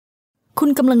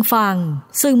คุณกำลังฟัง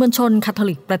สื่อมวลชนคาทอ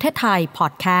ลิกประเทศไทยพอ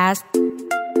ดแคสต์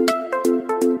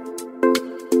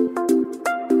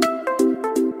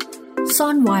ซ่อ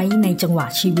นไว้ในจังหวะ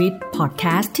ชีวิตพอดแค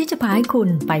สต์ที่จะพาให้คุณ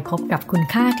ไปพบกับคุณ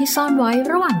ค่าที่ซ่อนไว้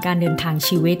ระหว่างการเดินทาง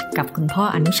ชีวิตกับคุณพ่อ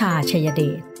อนุชา ชัยเด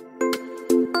ช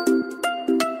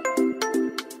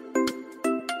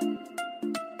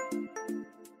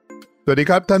สวัสดี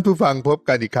ครับท่านผู้ฟังพบ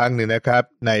กันอีกครั้งหนึ่งนะครับ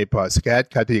ในพอดแคส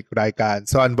ต์คาทอลิกรายการ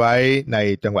ซ่อนไว้ใน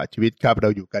จังหวะชีวิตครับเรา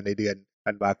อยู่กันในเดือน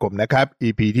ธันวาคมนะครับ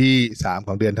EP ที่3ข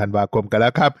องเดือนธันวาคมกันแล้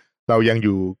วครับเรายังอ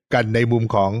ยู่กันในมุม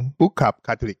ของ Book Club ค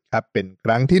าทอลิกครับเป็นค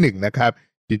รั้งที่1นะครับ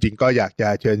จริงๆก็อยากจะ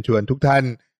เชิญชวนทุกท่าน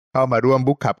เข้ามาร่วม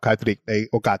Book Club คาทอลิกใน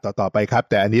โอกาสต่อๆไปครับ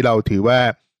แต่อันนี้เราถือว่า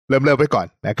เริ่มไว้ก่อน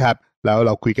นะครับแล้วเร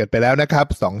าคุยกันไปแล้วนะครับ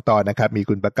2ตอนนะครับมี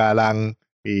คุณปะการัง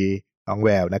มีน้องแว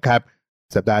วนะครับ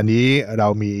สัปดาห์นี้เรา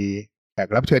มีแขก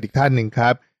รับเชิญอีกท่านหนึ่งครั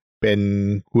บเป็น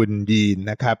คุณยีน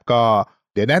นะครับก็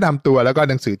เดี๋ยวแนะนำตัวแล้วก็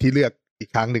หนังสือที่เลือกอีก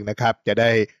ครั้งหนึ่งนะครับจะได้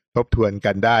ทบทวน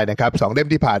กันได้นะครับ2เล่ม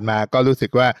ที่ผ่านมาก็รู้สึ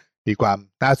กว่ามีความ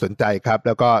น่าสนใจครับแ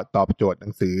ล้วก็ตอบโจทย์หนั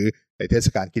งสือในเทศ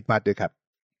กาลคริสต์มาสด้วยครับ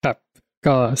ครับ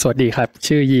ก็สวัสดีครับ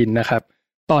ชื่อยีนนะครับ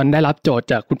ตอนได้รับโจทย์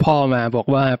จากคุณพ่อมาบอก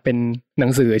ว่าเป็นหนั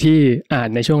งสือที่อ่าน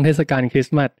ในช่วงเทศกาลคริส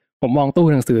ต์มาสผมมองตู้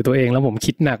หนังสือตัวเองแล้วผม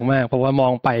คิดหนักมากเพราะว่ามอ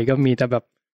งไปก็มีแต่แบบ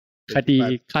คดี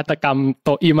ฆาตกรรมโต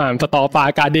อิหม่ามสตอปา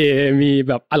กาเดมี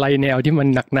แบบอะไรแนวที่มัน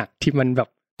หนักๆที่มันแบบ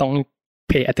ต้อง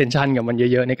pay attention กับมัน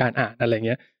เยอะๆในการอ่านอะไรเ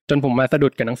งี้ยจนผมมาสะดุ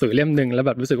ดกับหนังสือเล่มนึงแล้วแ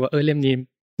บบรู้สึกว่าเล่มนี้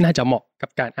น่าจะเหมาะกับ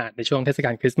การอ่านในช่วงเทศกา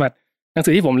ลคริสต์มาสหนังสื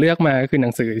อที่ผมเลือกมาก็คือหนั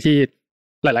งสือที่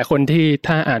หลายๆคนที่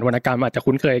ถ้าอ่านวรรณกรรมอาจจะ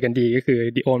คุ้นเคยกันดีก็คือ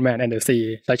The Old Man and the Sea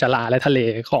ชายชราและทะเล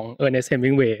ของเออร์เนสต์ เฮ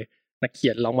มิงเวย์นักเขี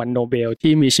ยนรางวัลโนเบล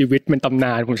ที่มีชีวิตเป็นตำน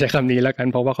านผมใช้คำนี้แล้วกัน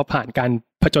เพราะว่าเขาผ่านการ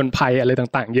ผจญภัยอะไร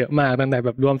ต่างๆเยอะมากตั้งแต่แบ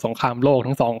บร่วมสงครามโลก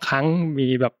ทั้ง2ครั้งมี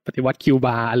แบบปฏิวัติคิวบ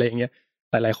าอะไรอย่างเงี้ย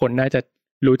หลายๆคนน่าจะ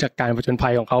รู้จักการผจญภั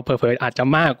ยของเขาเผลอๆอาจจะ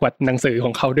มากกว่าหนังสือข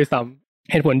องเขาด้วยซ้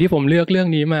ำเหตุผลที่ผมเลือกเรื่อง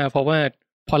นี้มาเพราะว่า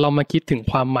พอเรามาคิดถึง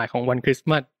ความหมายของวันคริสต์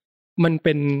มาสมันเ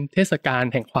ป็นเทศกาล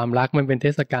แห่งความรักมันเป็นเท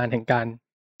ศกาลแห่งการ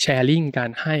แชร์ลิงการ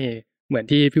ให้เหมือน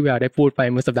ที่พี่แววได้พูดไป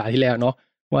เมื่อสัปดาห์ที่แล้วเนาะ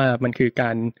ว่ามันคือกา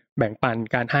รแบ่งปัน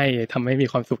การให้ทำให้มี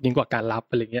ความสุขยิ่งกว่าการรับ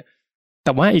อะไรเงี้ยแ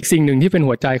ต่ว่าอีกสิ่งหนึ่งที่เป็น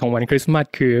หัวใจของวันคริสต์มาส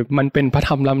คือมันเป็นพระธ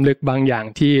รรมล้ำลึกบางอย่าง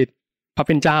ที่พระเ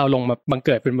ป็นเจ้าลงมาบังเ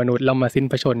กิดเป็นมนุษย์แล้วมาสิ้น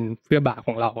พระชนเพื่อบาปข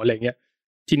องเราอะไรเงี้ย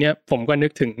ทีเนี้ยผมก็นึ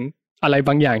กถึงอะไรบ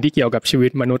างอย่างที่เกี่ยวกับชีวิ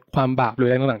ตมนุษย์ความบาปหรืออ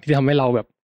ะไรต่างๆที่ทำให้เราแบบ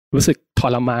รู้สึกท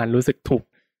รมานรู้สึกทุกข์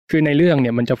คือในเรื่องเ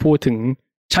นี่ยมันจะพูดถึง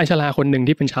ชายชราคนหนึ่ง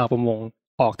ที่เป็นชาวประมง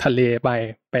ออกทะเล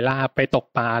ไปล่าไปตก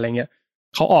ปลาอะไรเงี้ย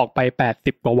เขาออกไป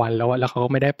80กว่าวันแล้วเขาก็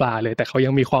ไม่ได้ปลาเลยแต่เขายั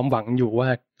งมีความหวังอยู่ว่า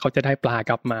เขาจะได้ปลา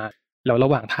กลับมาแล้วระ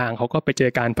หว่างทางเขาก็ไปเจ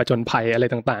อการผจญภัยอะไร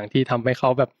ต่างๆที่ทำให้เขา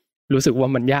แบบรู้สึกว่า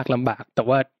มันยากลำบากแต่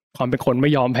ว่าความเป็นคนไม่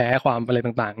ยอมแพ้ความอะไร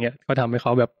ต่างๆเนี่ยก็ทำให้เข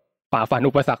าแบบฝ่าฟัน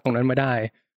อุปสรรคตรงนั้นมาได้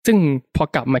ซึ่งพอ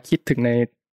กลับมาคิดถึง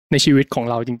ในชีวิตของ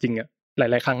เราจริงๆอ่ะหล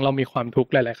ายๆครั้งเรามีความทุกข์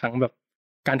หลายๆครั้งแบบ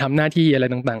การทำหน้าที่อะไร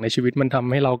ต่างๆในชีวิตมันท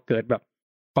ำให้เราเกิดแบบ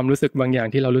ความรู้สึกบางอย่าง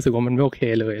ที่เรารู้สึกว่ามันไม่โอเค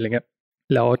เลยอะไรเงี้ย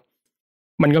แล้ว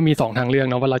มันก็มี2ทางเลือก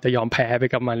เนาะว่าเราจะยอมแพ้ไป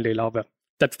กับมันหรือเราแบบ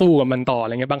จะสู้กับมันต่ออะไ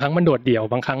รเงี้ยบางครั้งมันโดดเดี่ยว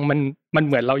บางครั้งมันเ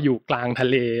หมือนเราอยู่กลางทะ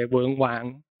เลเวิ้งว้าง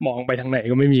มองไปทางไหน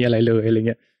ก็ไม่มีอะไรเลยอะไรเ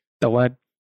งี้ยแต่ว่า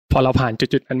พอเราผ่าน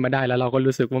จุดๆนั้นมาได้แล้วเราก็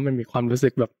รู้สึกว่ามันมีความรู้สึ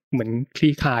กแบบเหมือนค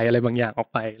ลี่คลายอะไรบางอย่างออก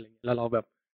ไปอะไรเงี้ยแล้วเราแบบ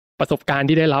ประสบการณ์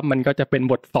ที่ได้รับมันก็จะเป็น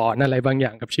บทสอนอะไรบางอย่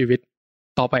างกับชีวิต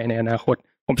ต่อไปในอนาคต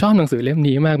ผมชอบหนังสือเล่ม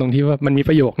นี้มากตรงที่ว่ามันมี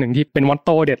ประโยคนึงที่เป็นมอตโ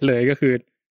ต้เด็ดเลยก็คือ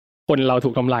คนเราถู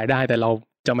กทำลายได้แต่เรา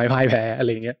จะไม่พ่ายแพ้อะไ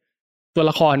รเงี้ยตัว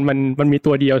ละครมันมี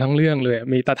ตัวเดียวทั้งเรื่องเลย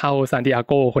มีตาเฒ่าซานติอา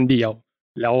โกคนเดียว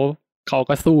แล้วเขา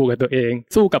ก็สู้กับตัวเอง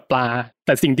สู้กับปลาแ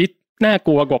ต่สิ่งที่น่าก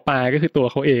ลัวกว่าปลาก็คือตัว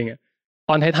เขาเองอ่ะ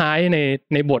ตอนท้าย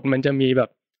ๆในบทมันจะมีแบบ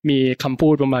มีคำพู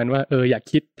ดประมาณว่าอย่า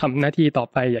คิดทำหน้าที่ต่อ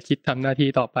ไปอย่าคิดทำหน้าที่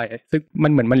ต่อไปซึ่งมั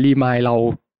นเหมือนมันรีมายเรา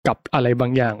กับอะไรบา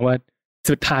งอย่างว่า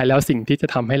สุดท้ายแล้วสิ่งที่จะ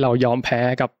ทำให้เรายอมแพ้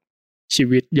กับชี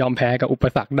วิตยอมแพ้กับอุป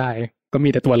สรรคได้ก็มี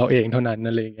แต่ตัวเราเองเท่านั้น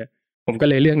อะไรอย่างเงี้ยผมก็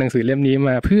เลยเลือกหนังสือเล่มนี้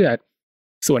มาเพื่อ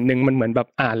ส่วนหนึ่งมันเหมือนแบบ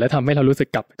อ่านแล้วทำให้เรารู้สึก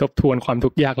กลับไปทบทวนความทุ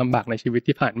กข์ยากลำบากในชีวิต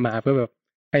ที่ผ่านมาเพื่อแบบ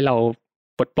ให้เรา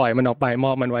ปลดปล่อยมันออกไปม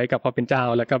อบมันไว้กับพระเป็นเจ้า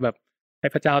แล้วก็แบบให้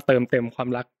พระเจ้าเติมเต็มความ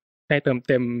รักให้เติม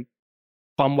เต็ม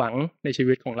ความหวังในชี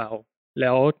วิตของเราแ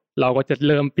ล้วเราก็จะเ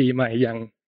ริ่มปีใหม่อย่าง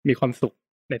มีความสุข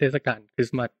ในเทศกาลคริส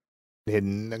ต์มาสเห็น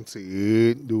หนังสือ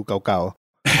ดูเก่า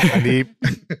ๆ อันนี้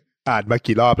อ่านมา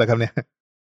กี่รอบแล้วครับเนี่ย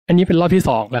อันนี้เป็นรอบที่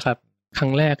2แล้วครับครั้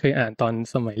งแรกเคยอ่านตอน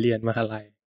สมัยเรียนมหาลัย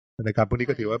วรรณกรรมพวกนี้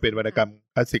ก็ถือว่าเป็นวรรณกรรม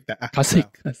คลาสสิกนะคลาสสิก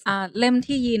เล่ม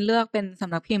ที่ยีนเลือกเป็นส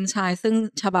ำนักพิมพ์ชายซึ่ง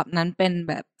ฉบับนั้นเป็น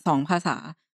แบบ2ภาษา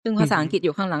ซึ่งภาษาอังกฤษอ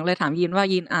ยู่ข้างหลังเลยถามยีนว่า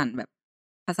ยีนอ่านแบบ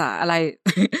ภาษาอะไร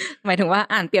หมายถึงว่า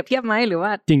อ่านเปรียบเทียบไหมหรือว่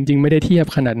าจริงๆไม่ได้เทียบ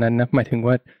ขนาดนั้นนะหมายถึง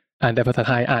ว่าอ่านแต่ภาษา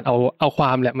ไทยอ่านเอาคว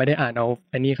ามแหละไม่ได้อ่านเอา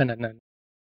อันนี้ขนาดนั้น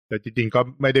แต่จริงๆก็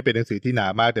ไม่ได้เป็นหนังสือที่หนา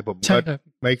มากแต่ผมก็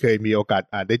ไม่เคยมีโอกาส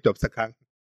อ่านได้จบสักครั้ง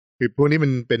คือพวกนี้มั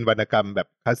นเป็นวรรณกรรมแบบ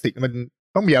คลาสสิกมัน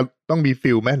ต้องมี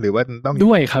ฟิลไหมหรือว่าต้อง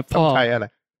ด้วยครับพ่อใช่อะไร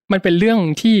มันเป็นเรื่อง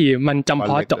ที่มันจำเ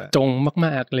พาะเจาะจงม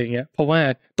ากๆอะไรเงี้ยเพราะว่า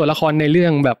ตัวละครในเรื่อ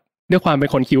งแบบด้วยความเป็น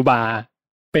คนคิวบา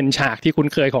เป็นฉากที่คุ้น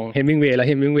เคยของเฮมิงเวย์แล้วเ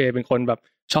ฮมิงเวย์เป็นคนแบบ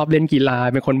ชอบเล่นกีฬา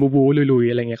เป็นคนบูลุยๆ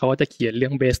อะไรเงี้ยเขาก็จะเขียนเรื่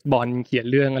องเบสบอลเขียน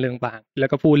เรื่องอะไรต่างๆแล้ว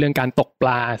ก็พูดเรื่องการตกปล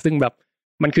าซึ่งแบบ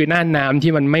มันคือน่านน้ำ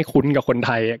ที่มันไม่คุ้นกับคนไ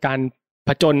ทยการผ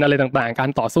จญอะไรต่างๆการ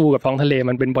ต่อสู้กับท้องทะเล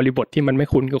มันเป็นบริบทที่มันไม่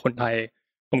คุ้นกับคนไทย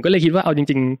ผมก็เลยคิดว่าเอาจ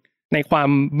ริงๆในความ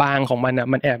บางของมันอ่ะ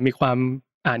มันแอบมีความ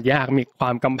อ่านยากมีควา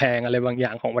มกำแพงอะไรบางอย่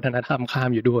างของวัฒนธรรมข้าม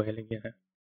อยู่ด้วยอะไรเงี้ย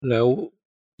แล้ว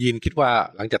ยินคิดว่า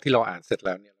หลังจากที่เราอ่านเสร็จแ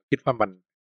ล้วเนี่ยคิดว่ามัน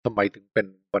ทำไมถึงเป็น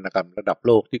วรรณกรรมระดับโ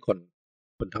ลกที่คน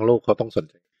ทั้งโลกเขาต้องสน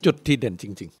ใจจุดที่เด่นจ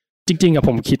ริงๆอะผ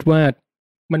มคิดว่า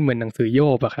มันเหมือนหนังสือโย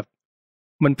บอะครับ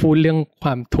มันพูดเรื่องคว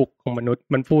ามทุกข์ของมนุษย์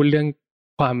มันพูดเรื่อง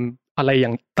ความอะไรอย่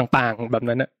างต่างๆแบบ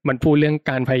นั้นนะมันพูดเรื่อง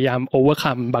การพยายามโอเวอร์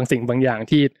คัมบางสิ่งบางอย่าง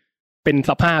ที่เป็น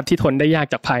สภาพที่ทนได้ยาก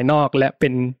จากภายนอกและเป็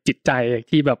นจิตใจ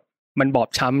ที่แบบมันบอบ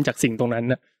ช้ำจากสิ่งตรงนั้น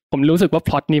นะผมรู้สึกว่าพ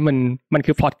ล็อตนี้มัน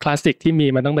คือพล็อตคลาสสิกที่มี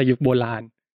มาตั้งแต่ยุคโบราณ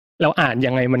แล้วอ่าน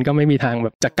ยังไงมันก็ไม่มีทางแบ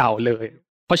บจะเก่าเลย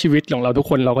เพราะชีวิตของเราทุก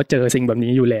คนเราก็เจอสิ่งแบบ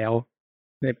นี้อยู่แล้ว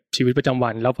ในชีวิตประจำวั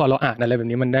นแล้วพอเราอ่านอะไรแบบ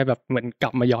นี้มันได้แบบเหมือนกลั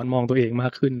บมาย้อนมองตัวเองมา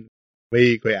กขึ้นไม่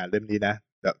เคยอ่านเล่มนี้นะ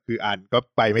แต่คืออ่านก็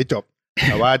ไปไม่จบ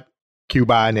แต่ว่าคิว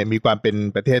บาเนี่ยมีความเป็น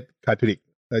ประเทศคาทอลิก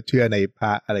เชื่อในพร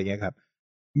ะอะไรเงี้ยครับ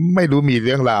ไม่รู้มีเ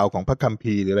รื่องราวของพระคัม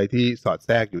ภีร์หรืออะไรที่สอดแ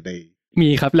ทรกอยู่ในมี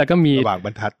ครับแล้วก็มีระหว่างบ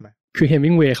รรทัดไหมคือเฮมิ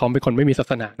งเวย์เขาเป็นคนไม่มีศา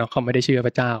สนาเนาะเขาไม่ได้เชื่อพ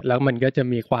ระเจ้าแล้วมันก็จะ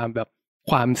มีความแบบ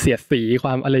ความเสียดสีคว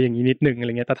ามอะไรอย่างนี้นิดนึงอะไร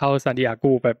เงี้ยแต่เท่าซานดิอาโก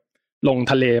แบบลง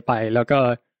ทะเลไปแล้วก็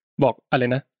บอกอะไร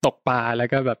นะตกปลาแล้ว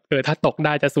ก็แบบถ้าตกไ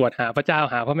ด้จะสวดหาพระเจ้า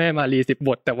หาพระแม่มารี10 บ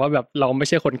ทแต่ว่าแบบเราไม่ใ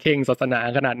ช่คนเข่งศาสนา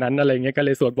ขนาดนั้นอะไรเงี้ยก็เล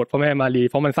ยสวดบทพระแม่มารี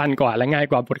เพราะมันสั้นกว่าและง่าย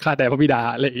กว่าบทข้าแต่พระบิดา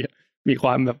อะไรอย่างเงี้ยมีคว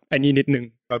ามแบบไอ้นี่นิดนึง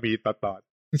ก็มีตอด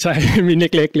ใช่ มีเ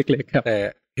ล็กๆเล็กๆครับแต่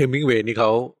เฮมิงเวย์นี่เขา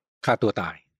ฆ่าตัวตา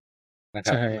ยนะค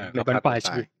รับใช่ในบรรปลาย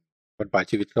ชี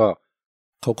วิตก็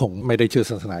เขาคงไม่ได้เชื่อ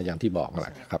ศาสนาอย่างที่บอกแหล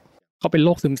ะครับเขาเป็นโร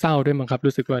คซึมเศร้าด้วยมั้งครับ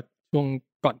รู้สึกว่าช่วง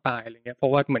ก่อนตายอะไรเงี้ยเพรา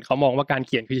ะว่าเหมือนเขามองว่าการเ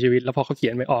ขียนคือชีวิตแล้วพอเขาเขี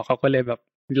ยนไม่ออกเขาก็เลยแบบ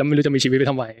แล้วไม่รู้จะมีชีวิตไป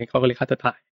ทำไมเขาก็เลยฆ่าตัวต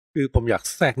ายคือผมอยาก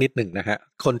แทรกนิดหนึ่งนะฮะ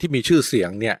คนที่มีชื่อเสียง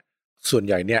เนี่ยส่วนใ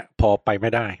หญ่เนี่ยพอไปไม่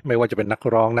ได้ไม่ว่าจะเป็นนัก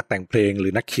ร้องนักแต่งเพลงหรื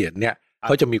อนักเขียนเนี่ยเ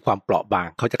ขาจะมีความเปราะบาง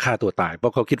เขาจะฆ่าตัวตายเพรา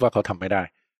ะเขาคิดว่าเขาทำไม่ได้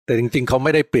แต่จริงๆเขาไ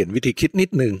ม่ได้เปลี่ยนวิธีคิดนิด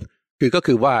นึงก็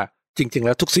คือว่าจริงๆแ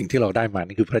ล้วทุกสิ่งที่เราได้มา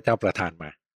นี่คือพระเจ้าประทานมา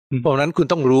เพราะนั้นคุณ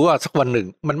ต้องรู้ว่าสักวันหนึ่ง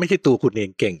มันไม่ใช่ตัวคุณเอง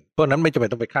เก่งเพราะนั้นไม่จำเป็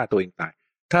นต้องไปฆ่าตัวเองตาย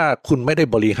ถ้าคุณไม่ได้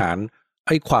บริหารไ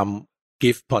อ้ความ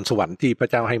กิฟต์พรสวรรค์ที่พระ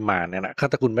เจ้าให้มาเนี่ยนะ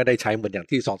ถ้าคุณไม่ได้ใช้เหมือนอย่าง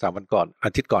ที่ 2-3 วันก่อนอ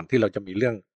าทิตย์ก่อนที่เราจะมีเรื่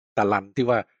องตะลันที่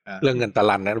ว่าเรื่องเงินตะ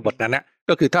ลันนะบทนั้นนะ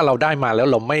ก็คือถ้าเราได้มาแล้ว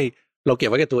เราเก็บ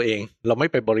ไว้กับตัวเองเราไม่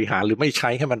ไปบริหารหรือไม่ใช้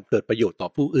ให้มันเกิดประโยชน์ต่อ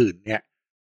ผู้อื่นเนี่ย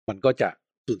มันก็จะ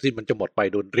สูญสิ้นมันจะหมดไป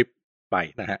โดนริบไป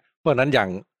นะฮะเพราะนั้นอย่าง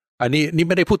อันนี้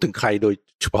ไม่ได้พูดถึงใครโดย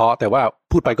เฉพาะแต่ว่า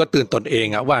พูดไปก็เตือนตนเอง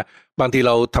อะว่าบางทีเ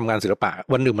ราทำงานศิลปะ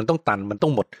วันหนึ่งมันต้องตันมันต้อ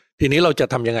งหมดทีนี้เราจะ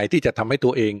ทำยังไงที่จะทำให้ตั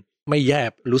วเองไม่แย่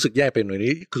รู้สึกแย่ไปหน่อย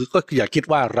นี้ก็อย่าคิด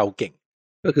ว่าเราเก่ง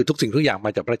ก็คือทุกสิ่งทุกอย่างม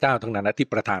าจากพระเจ้าทั้งนั้นนะที่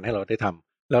ประทานให้เราได้ท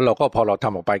ำแล้วเราก็พอเราท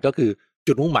ำออกไปก็คือ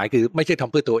จุดมุ่งหมายคือไม่ใช่ท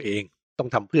ำเพื่อตัวเองต้อง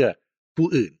ทำเพื่อผู้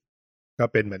อื่นก็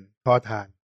เป็นเหมือนพ่อทาน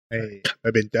ให้พร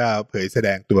ะเป็นเจ้าเผยแสด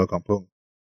งตัวของพระองค์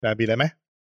มีอะไรไหม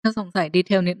ถ้าสงสัยดีเ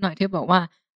ทลนิดหน่อยที่บอกว่า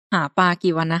หาปลา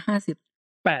กี่วันนะ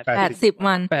80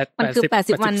 วันมันคือ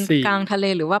80 วันกลางทะเล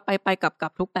หรือว่าไปกลั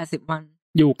บทุก80 วัน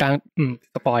อยู่กลาง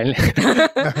สปอยเลย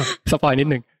สปอยนิด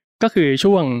นึงก็คือ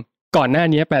ช่วงก่อนหน้า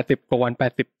นี้80 กว่าวัน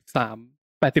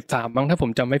83มั้งถ้าผม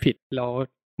จำไม่ผิดแล้ว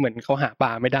เหมือนเขาหาปล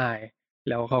าไม่ได้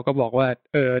แล้วเขาก็บอกว่า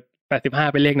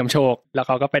85เป็นเลขนำโชคแล้วเ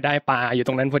ขาก็ไปได้ปลาอยู่ต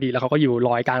รงนั้นพอดีแล้วเขาก็อยู่ล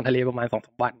อยกลางทะเลประมาณ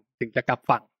 2-3 วันถึงจะกลับ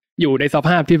ฝั่งอยู่ในสภ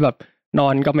าพที่แบบนอ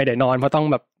นก็ไม่ได้นอนเพราะต้อง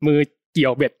แบบมือเกี่ย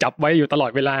วเบ็ดจับไว้อยู่ตลอ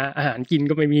ดเวลาอาหารกิน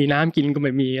ก็ไม่มีน้ำกินก็ไ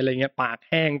ม่มีอะไรเงี้ยปาก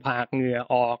แห้งปากเหงื่อ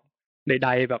ออกใด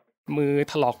ๆแบบมือ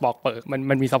ถลอกปอกเปิก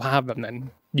มันมีสภาพแบบนั้น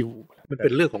อยู่มันเป็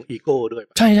นเรื่องของอีโก้ด้วย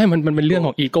ใช่มันเป็นเรื่องข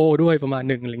องอีโก้ด้วยประมาณ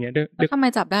นึงอะไรเงี้ยแล้วทำไม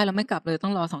จับได้แล้วไม่กลับเลยต้อ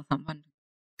งรอ 2-3 วัน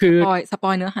คือสป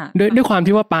อยเนื้อหาด้วยความ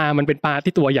ที่ว่าปลามันเป็นปลา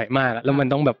ที่ตัวใหญ่มากแล้วมัน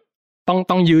ต้องแบบ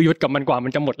ต้องยื้อยุดกับมันกว่ามั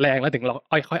นจะหมดแรงแล้วถึงเรา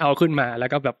ค่อยเอาขึ้นมาแล้ว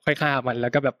ก็แบบค่อยฆ่ามันแล้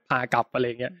วก็แบบพากลับอะไร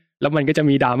เงี้ยแล้วมันก็จะ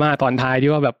มีดราม่าตอนท้าย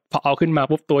ที่ว่าแบบพอเอาขึ้นมา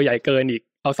ปุ๊บตัวใหญ่เกินอีก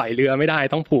เอาใส่เรือไม่ได้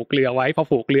ต้องผูกเรือไว้พอ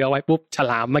ผูกเรือไว้ปุ๊บฉ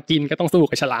ลามมากินก็ต้องสู้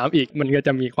กับฉลามอีกมันก็จ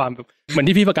ะมีความแบบเหมือน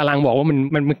ที่พี่ปะการังบอกว่า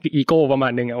มันคืออีโก้ประมา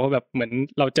ณนึงอะว่าแบบเหมือน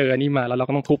เราเจอนี่มาแล้วเรา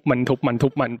ก็ต้องทุบมั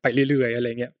นไปเรื่อยๆอะไร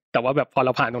เงี้ยแต่ว่าแบบพอเร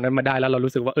าผ่านตรงนั้นมาได้แล้วเรา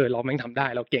รู้สึกว่าเราแม่งทำได้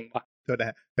เราเก่งว่ะโทษน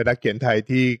ะแต่นักเขียนไทย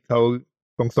ที่เขา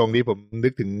ทรงๆนี่ผมนึ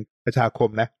กถึงประชาคม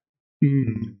นะ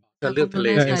เรื่องทะเล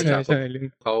ใช่เรื่อง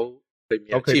เขาเคยมี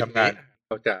อาชีพนี้เ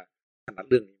ขาจะถนัด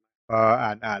เรื่องนี้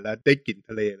อ่านแล้วได้กลิ่น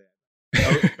ทะเลเลยแล้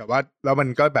วแต่ว่าแล้วมัน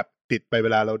ก็แบบติดไปเว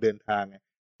ลาเราเดินทางไง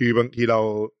คือบางทีเรา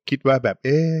คิดว่าแบบ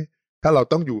ถ้าเรา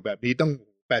ต้องอยู่แบบนี้ต้อง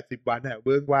80 วันเ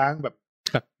บื้องว้างแบบ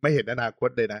ไม่เห็นอนาคต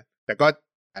เลยนะแต่ก็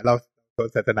เรา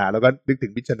ศาสนาเราก็นึกถึ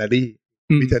งมิชชันนา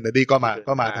รีก็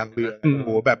มาทางเรือโอ้โห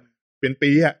แบบเป็น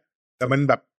ปีอ่ะแต่มัน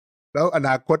แบบแล้วอ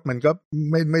นาคตมันก็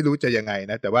ไม่รู้จะยังไง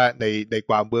นะแต่ว่าใน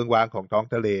ความเบื้องว้างของท้อง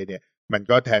ทะเลเนี่ยมัน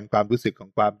ก็แทนความรู้สึกของ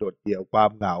ความโดดเดี่ยวควา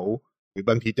มเหงาหรือ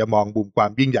บางทีจะมองมุมควา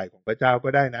มยิ่งใหญ่ของพระเจ้าก็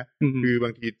ได้นะคือบา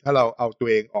งทีถ้าเราเอาตัว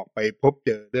เองออกไปพบเ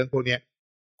จอเรื่องพวกนี้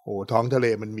โอ้ท้องทะเล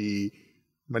มัน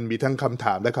มีทั้งคำถ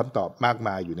ามและคำตอบมากม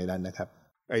ายอยู่ในนั้นนะครับ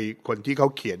ไอ้คนที่เขา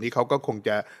เขียนนี่เขาก็คงจ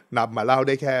ะนำมาเล่าไ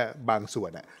ด้แค่บางส่ว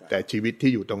นอ่ะแต่ชีวิต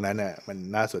ที่อยู่ตรงนั้นน่ะมัน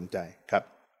น่าสนใจครับ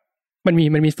มัน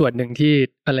มีส่วนหนึ่งที่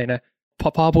อะไรนะ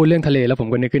พอพูดเรื่องทะเลแล้วผม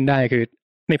ก็นึกขึ้นได้คือ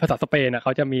ในภาษาสเปนเข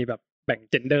าจะมีแบบแบ่ง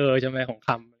เจนเดอร์ใช่ไหมของค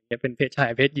ำเป็นเพศชาย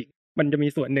เพศหญิงมันจะมี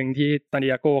ส่วนหนึ่งที่ซานดิ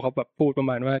เอโกเขาแบบพูดประ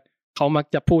มาณว่าเขามัก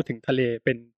จะพูดถึงทะเลเ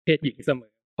ป็นเพศหญิงเสม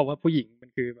อเพราะว่าผู้หญิงมัน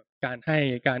คือแบบการให้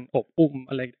การอบอุ้ม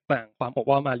อะไรต่างความอบ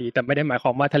อ้อมอารีแต่ไม่ได้หมายคว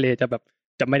ามว่าทะเลจ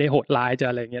ะไม่ได้โหดร้ายจะ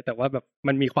อะไรเงี้ยแต่ว่าแบบ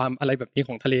มันมีความอะไรแบบนี้ข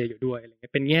องทะเลอยู่ด้วยอะไรเงี้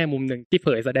ยเป็นแง่มุมนึงที่เผ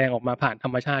ยแสดงออกมาผ่านธร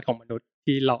รมชาติของมนุษย์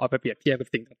ที่เราเอาไปเปรียบเทียบกับ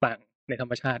สิ่งต่างๆในธร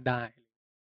รมชาติได้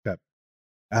ครับ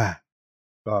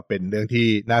ก็เป็นเรื่องที่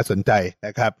น่าสนใจน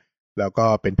ะครับแล้วก็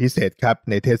เป็นพิเศษครับ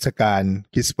ในเทศกาล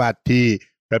คริสต์มาสที่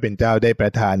พระเป็นเจ้าได้ปร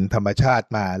ะทานธรรมชาติ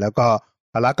มาแล้วก็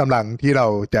พละกำลังที่เรา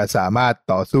จะสามารถ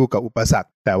ต่อสู้กับอุปสรรค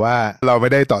แต่ว่าเราไม่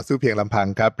ได้ต่อสู้เพียงลำพัง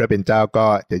ครับพระเป็นเจ้าก็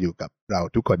จะอยู่กับเรา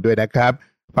ทุกคนด้วยนะครับ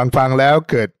ฟังแล้ว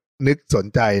เกิดนึกสน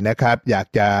ใจนะครับอยาก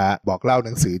จะบอกเล่าห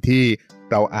นังสือที่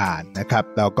เราอ่านนะครับ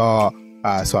แล้วก็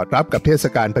สอดรับกับเทศ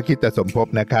กาลพระคริสตสมภพ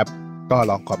นะครับก็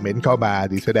ลองคอมเมนต์เข้ามา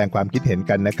หรือแสดงความคิดเห็น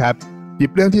กันนะครับหยิ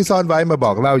บเรื่องที่ซ่อนไว้มาบ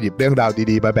อกเล่าหยิบเรื่องราว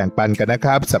ดีๆมาแบ่งปันกันนะค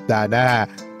รับสัปดาห์หน้า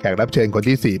แขกรับเชิญคน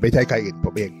ที่4ไม่ใช่ใครอื่นผ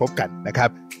มเองพบกันนะครับ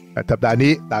สัปดาห์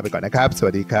นี้ลาไปก่อนนะครับส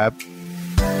วัสดีครั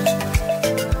บ